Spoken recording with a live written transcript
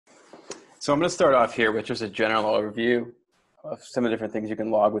So I'm going to start off here with just a general overview of some of the different things you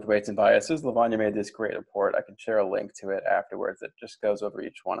can log with weights and biases. Lavanya made this great report. I can share a link to it afterwards that just goes over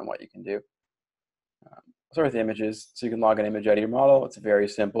each one and what you can do. Start with images. So you can log an image out of your model. It's very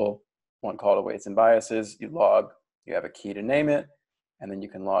simple. One call to weights and biases. You log, you have a key to name it, and then you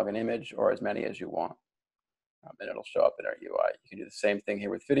can log an image or as many as you want. And it'll show up in our UI. You can do the same thing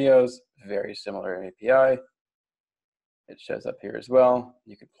here with videos. Very similar API. It shows up here as well.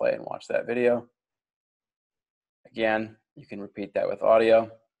 You can play and watch that video. Again, you can repeat that with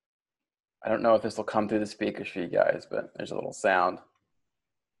audio. I don't know if this will come through the speakers for you guys, but there's a little sound.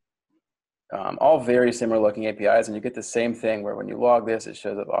 All very similar looking APIs, and you get the same thing where when you log this, it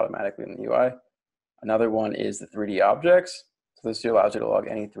shows up automatically in the UI. Another one is the 3D objects. So this allows you to log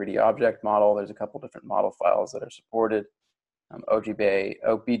any 3D object model. There's a couple different model files that are supported. OBJ,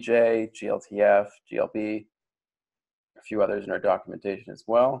 GLTF, GLB, a few others in our documentation as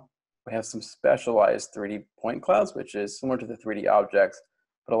well. We have some specialized 3D point clouds, which is similar to the 3D objects,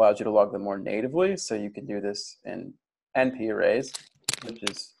 but allows you to log them more natively. So you can do this in NP arrays, which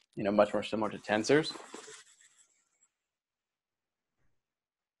is much more similar to tensors.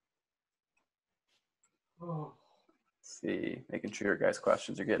 Let's see, making sure your guys'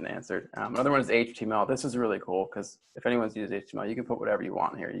 questions are getting answered. Another one is HTML. This is really cool because if anyone's used HTML, you can put whatever you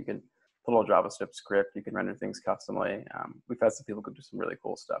want here. You can put a little JavaScript script. You can render things customly. We've had some people go do some really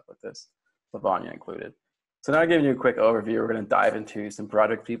cool stuff with this, Lavanya included. So now giving you a quick overview, we're going to dive into some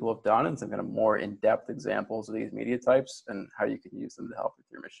projects people have done and some kind of more in-depth examples of these media types and how you can use them to help with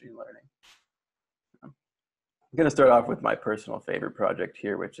your machine learning. I'm going to start off with my personal favorite project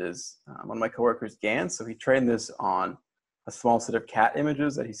here, which is one of my coworkers, Gan. So he trained this on a small set of cat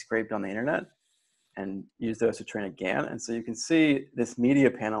images that he scraped on the internet and used those to train a GAN. And so you can see this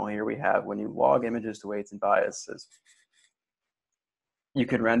media panel here we have when you log images to weights and biases. You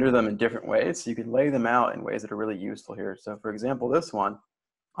can render them in different ways. So you can lay them out in ways that are really useful here. So for example, this one,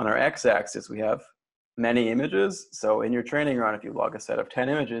 on our x-axis, we have many images. So in your training run, if you log a set of 10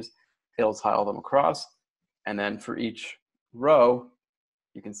 images, it'll tile them across. And then for each row,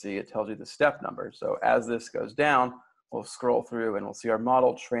 you can see it tells you the step number. So as this goes down, we'll scroll through and we'll see our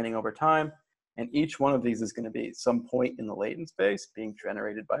model training over time. And each one of these is going to be some point in the latent space being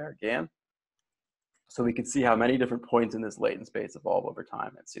generated by our GAN. So we can see how many different points in this latent space evolve over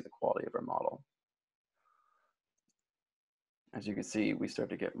time and see the quality of our model. As you can see, we start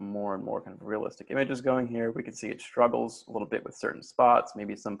to get more and more kind of realistic images going here. We can see it struggles a little bit with certain spots.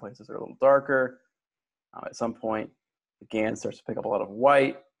 Maybe some places are a little darker. At some point, the GAN starts to pick up a lot of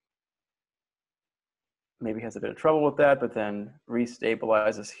white. Maybe has a bit of trouble with that, but then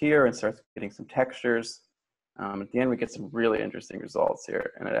restabilizes here and starts getting some textures. At the end, we get some really interesting results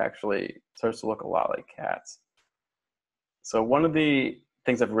here, and it actually starts to look a lot like cats. So one of the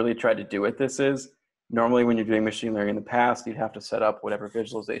things I've really tried to do with this is, normally when you're doing machine learning in the past, you'd have to set up whatever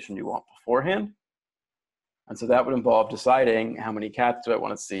visualization you want beforehand. And so that would involve deciding how many cats do I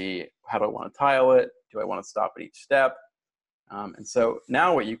want to see, how do I want to tile it, do I want to stop at each step? And so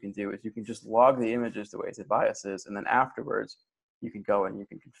now what you can do is you can just log the images to weights and biases, and then afterwards you can go and you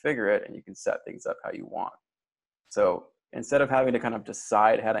can configure it and you can set things up how you want. So instead of having to kind of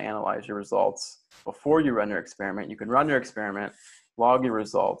decide how to analyze your results before you run your experiment, you can run your experiment, log your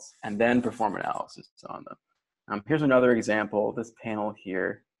results, and then perform analysis on them. Here's another example. This panel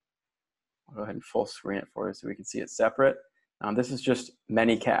here, I'll go ahead and full screen it for you so we can see it separate. This is just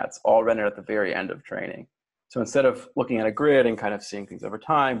many cats all rendered at the very end of training. So instead of looking at a grid and kind of seeing things over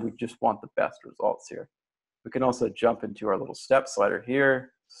time, we just want the best results here. We can also jump into our little step slider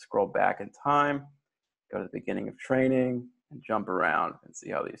here, scroll back in time, go to the beginning of training, and jump around and see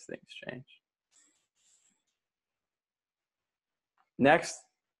how these things change. Next,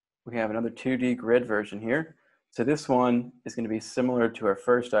 we have another 2D grid version here. So this one is going to be similar to our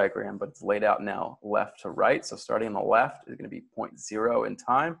first diagram, but it's laid out now left to right. So starting on the left is going to be 0.0 in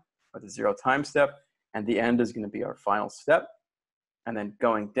time, or the 0 time step. And the end is going to be our final step. And then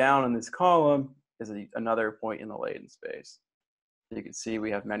going down in this column is another point in the latent space. You can see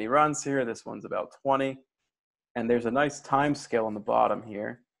we have many runs here. This one's about 20. And there's a nice time scale on the bottom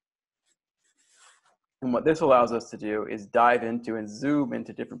here. And what this allows us to do is dive into and zoom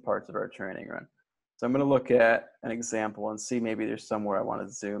into different parts of our training run. So I'm going to look at an example and see maybe there's somewhere I want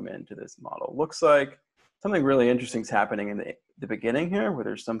to zoom into this model. Looks like something really interesting is happening in the beginning here, where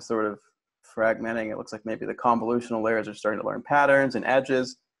there's some sort of fragmenting. It looks like maybe the convolutional layers are starting to learn patterns and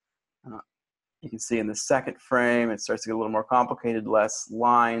edges. You can see in the second frame, it starts to get a little more complicated, less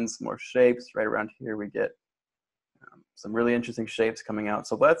lines, more shapes. Right around here, we get some really interesting shapes coming out.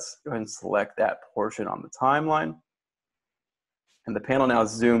 So let's go ahead and select that portion on the timeline. And the panel now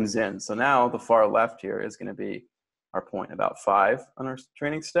zooms in. So now the far left here is going to be our point about 5 on our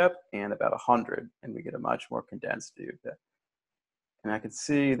training step and about 100. And we get a much more condensed view. And I can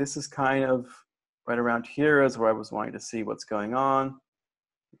see this is kind of right around here is where I was wanting to see what's going on.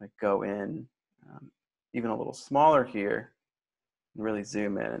 I go in even a little smaller here and really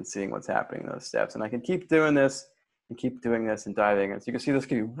zoom in and seeing what's happening in those steps. And I can keep doing this and keep doing this and diving in. So you can see this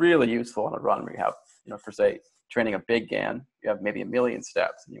can be really useful on a run where you have, for say, training a big GAN, you have maybe 1 million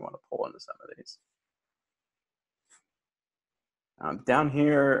steps and you want to pull into some of these. Down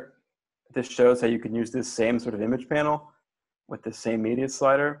here, this shows how you can use this same sort of image panel with the same media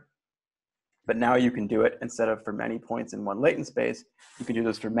slider, but now you can do it instead of for many points in one latent space, you can do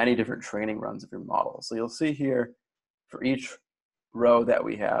this for many different training runs of your model. So you'll see here for each row that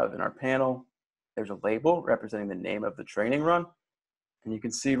we have in our panel, there's a label representing the name of the training run. And you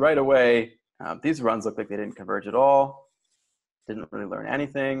can see right away, these runs look like they didn't converge at all, didn't really learn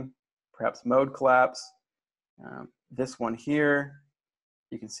anything, perhaps mode collapse. This one here,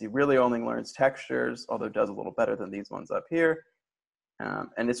 you can see really only learns textures, although does a little better than these ones up here.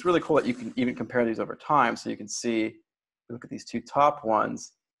 And it's really cool that you can even compare these over time. So you can see, look at these 2 top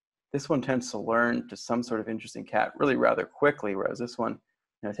ones. This one tends to learn to some sort of interesting cat really rather quickly, whereas this one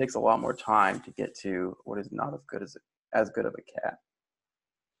takes a lot more time to get to what is not as good of a cat.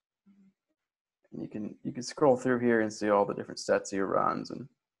 And you can scroll through here and see all the different sets of your runs and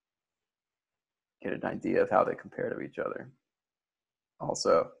get an idea of how they compare to each other.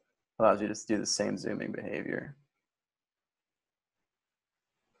 Also allows you to do the same zooming behavior.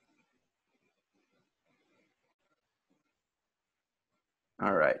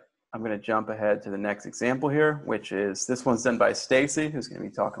 All right, I'm going to jump ahead to the next example here, which is this one's done by Stacy, who's going to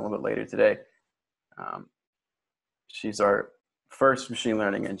be talking a little bit later today. She's our first machine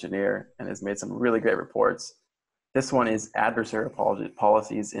learning engineer and has made some really great reports. This one is adversarial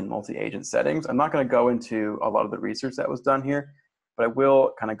policies in multi-agent settings. I'm not going to go into a lot of the research that was done here, but I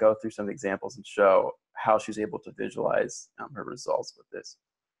will kind of go through some examples and show how she's able to visualize her results with this.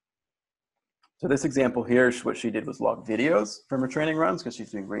 So this example here, what she did was log videos from her training runs because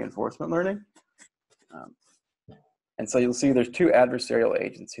she's doing reinforcement learning. And so you'll see there's 2 adversarial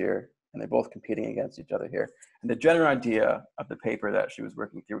agents here, and they're both competing against each other here. And the general idea of the paper that she was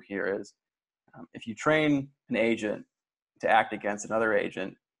working through here is if you train an agent to act against another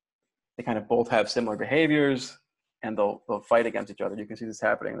agent, they kind of both have similar behaviors, and they'll fight against each other. You can see this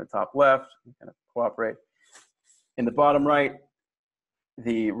happening in the top left, kind of cooperate. In the bottom right,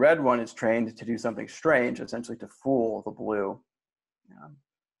 the red one is trained to do something strange, essentially to fool the blue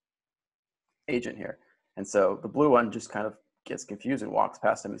agent here. And so the blue one just kind of gets confused and walks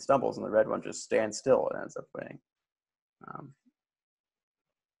past him and stumbles, and the red one just stands still and ends up winning.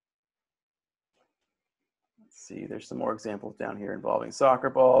 Let's see, there's some more examples down here involving soccer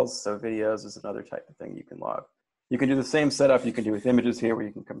balls. So videos is another type of thing you can log. You can do the same setup you can do with images here, where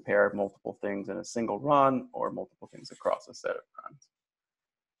you can compare multiple things in a single run or multiple things across a set of runs.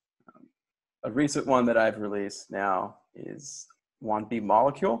 A recent one that I've released now is 1B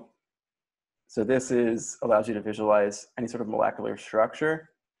molecule. So this allows you to visualize any sort of molecular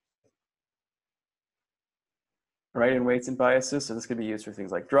structure, right, in weights and biases. So this could be used for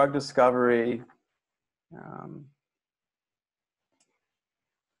things like drug discovery. You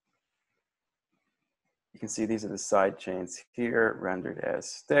can see these are the side chains here rendered as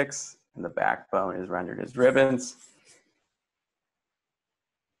sticks, and the backbone is rendered as ribbons.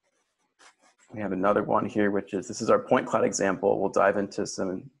 We have another one here, this is our point cloud example. We'll dive into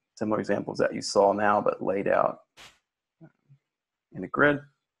some similar examples that you saw now, but laid out in a grid.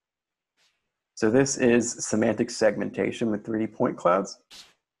 So this is semantic segmentation with 3D point clouds.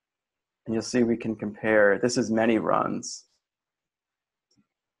 And you'll see we can compare, this is many runs.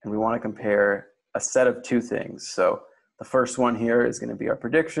 And we want to compare a set of 2 things. So the first one here is going to be our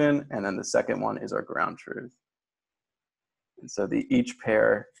prediction, and then the second one is our ground truth. And so each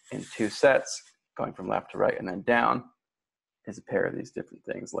pair in 2 sets, going from left to right and then down, is a pair of these different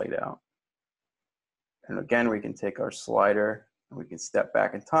things laid out. And again, we can take our slider and we can step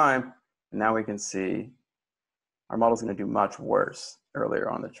back in time, and now we can see our model's going to do much worse earlier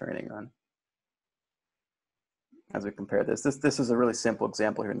on the training run. As we compare this is a really simple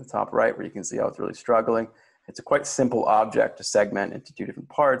example here in the top right, where you can see how it's really struggling. It's a quite simple object to segment into 2 different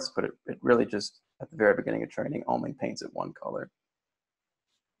parts, but it really just, at the very beginning of training, only paints it one color.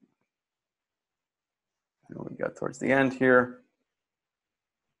 And when we go towards the end here,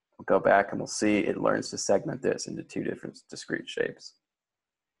 we'll go back and we'll see it learns to segment this into 2 different discrete shapes.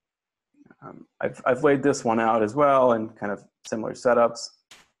 I've laid this one out as well in kind of similar setups.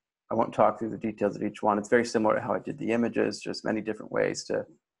 I won't talk through the details of each one. It's very similar to how I did the images, just many different ways to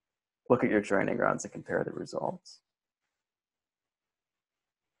look at your training runs and compare the results.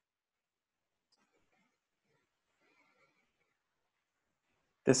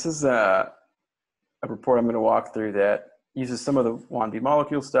 This is a report I'm going to walk through that uses some of the 1D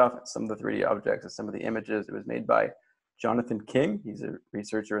molecule stuff, some of the 3D objects, and some of the images. It was made by Jonathan King. He's a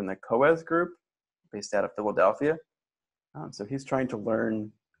researcher in the COES group based out of Philadelphia. So he's trying to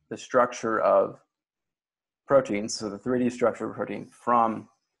learn the structure of proteins, so the 3D structure of a protein from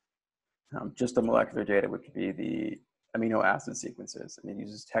just the molecular data, which would be the amino acid sequences. And he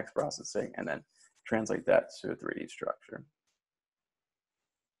uses text processing and then translate that to a 3D structure.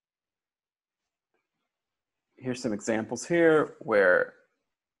 Here's some examples here where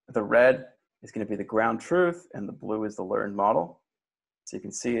the red is going to be the ground truth and the blue is the learned model. So you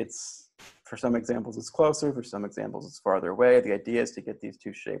can see it's, for some examples it's closer, for some examples it's farther away. The idea is to get these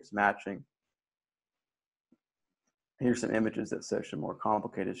two shapes matching. Here's some images that show some more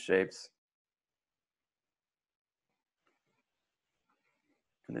complicated shapes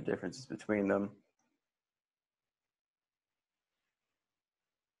and the differences between them.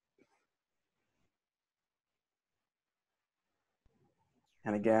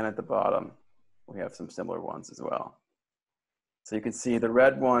 And again, at the bottom, we have some similar ones as well. So you can see the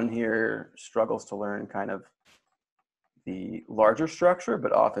red one here struggles to learn kind of the larger structure,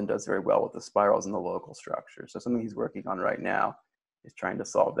 but often does very well with the spirals and the local structure. So something he's working on right now is trying to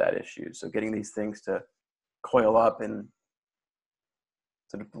solve that issue. So getting these things to coil up and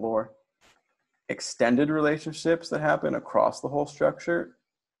sort of more extended relationships that happen across the whole structure.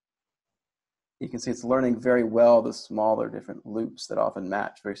 You can see it's learning very well the smaller different loops that often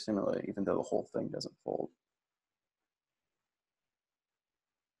match very similarly, even though the whole thing doesn't fold.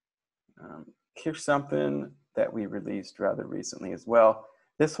 Here's something that we released rather recently as well.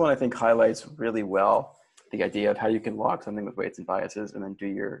 This one I think highlights really well the idea of how you can log something with weights and biases and then do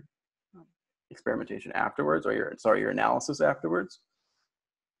your experimentation afterwards, or your analysis afterwards.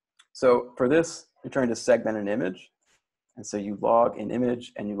 So for this, you're trying to segment an image. And so you log an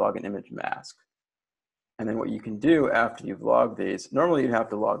image and you log an image mask. And then what you can do after you've logged these, normally you'd have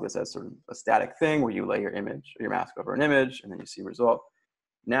to log this as sort of a static thing where you lay your image or your mask over an image and then you see a result.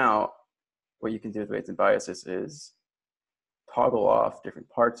 Now, what you can do with weights and biases is toggle off different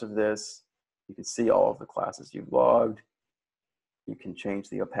parts of this. You can see all of the classes you've logged. You can change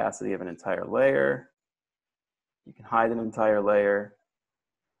the opacity of an entire layer. You can hide an entire layer.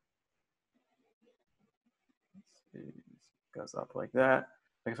 It goes up like that.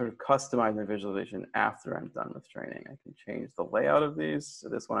 I can sort of customize my visualization after I'm done with training. I can change the layout of these. So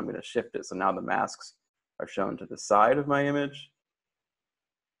this one, I'm going to shift it. So now the masks are shown to the side of my image.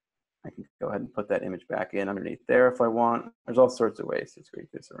 I can go ahead and put that image back in underneath there if I want. There's all sorts of ways to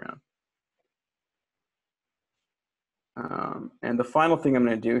tweak this around. And the final thing I'm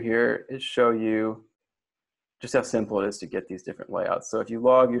going to do here is show you just how simple it is to get these different layouts. So if you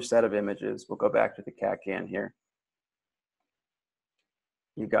log your set of images, we'll go back to the CAT-CAN here.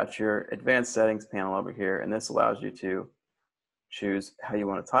 You've got your advanced settings panel over here, and this allows you to choose how you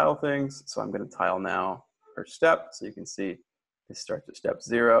want to tile things. So I'm going to tile now per step. So you can see this starts at step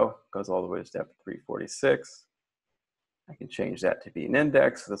 0, goes all the way to step 346. I can change that to be an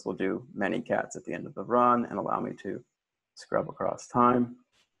index. So this will do many cats at the end of the run and allow me to scrub across time.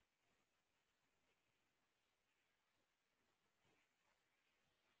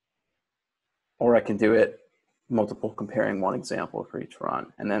 Or I can do it multiple, comparing one example for each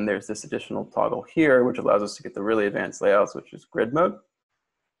run. And then there's this additional toggle here, which allows us to get the really advanced layouts, which is grid mode.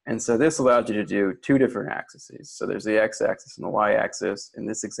 And so this allows you to do two different axes. So there's the x-axis and the y-axis. In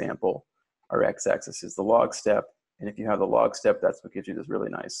this example, our x-axis is the log step. And if you have the log step, that's what gives you this really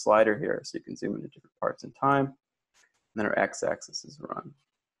nice slider here. So you can zoom into different parts in time. And then our x-axis is run.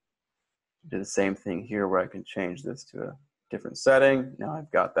 Do the same thing here where I can change this to a different setting. Now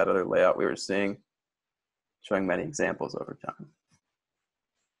I've got that other layout we were seeing, showing many examples over time.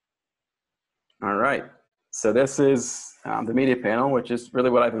 All right, so this is the media panel, which is really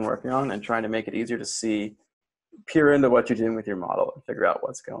what I've been working on and trying to make it easier to see, peer into what you're doing with your model and figure out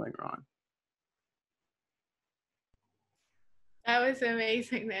what's going wrong. That was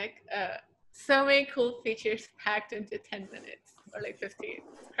amazing, Nick. So many cool features packed into 10 minutes or like 15.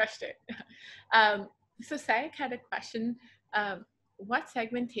 Crushed it. So Sayek had a question. What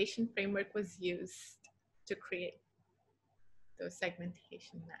segmentation framework was used to create those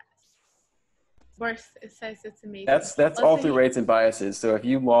segmentation masks? Worse, it says it's amazing. That's also all through weights and biases. So if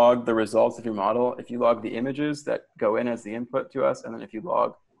you log the results of your model, if you log the images that go in as the input to us, and then if you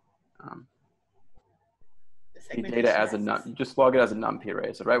log data as a num. You just log it as a numpy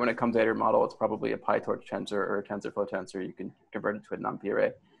array. So right when it comes out of your model, it's probably a PyTorch tensor or a TensorFlow tensor. You can convert it to a numpy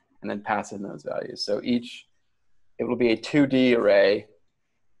array and then pass in those values. So it will be a 2D array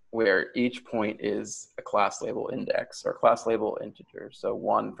where each point is a class label index or class label integer. So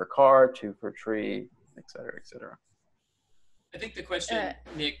 1 for car, 2 for tree, et cetera, et cetera. I think the question,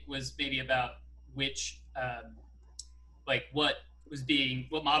 Nick, was maybe about which, like what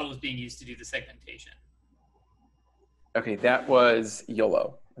model was being used to do the segmentation. Okay, that was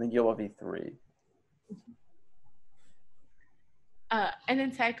YOLO. I think YOLO v3. And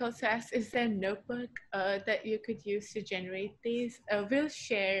then Cycle says, is there a notebook that you could use to generate these? We'll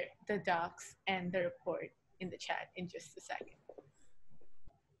share the docs and the report in the chat in just a second.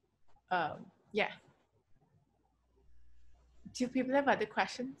 Yeah. Do people have other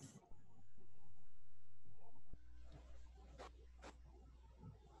questions?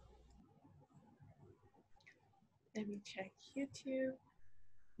 Let me check YouTube.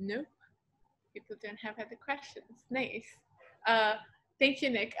 Nope. People don't have other questions. Nice. Thank you,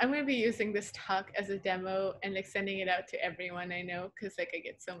 Nick. I'm going to be using this talk as a demo and like sending it out to everyone I know because like I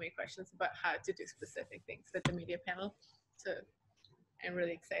get so many questions about how to do specific things with the media panel. So I'm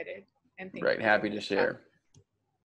really excited. And right, happy to share.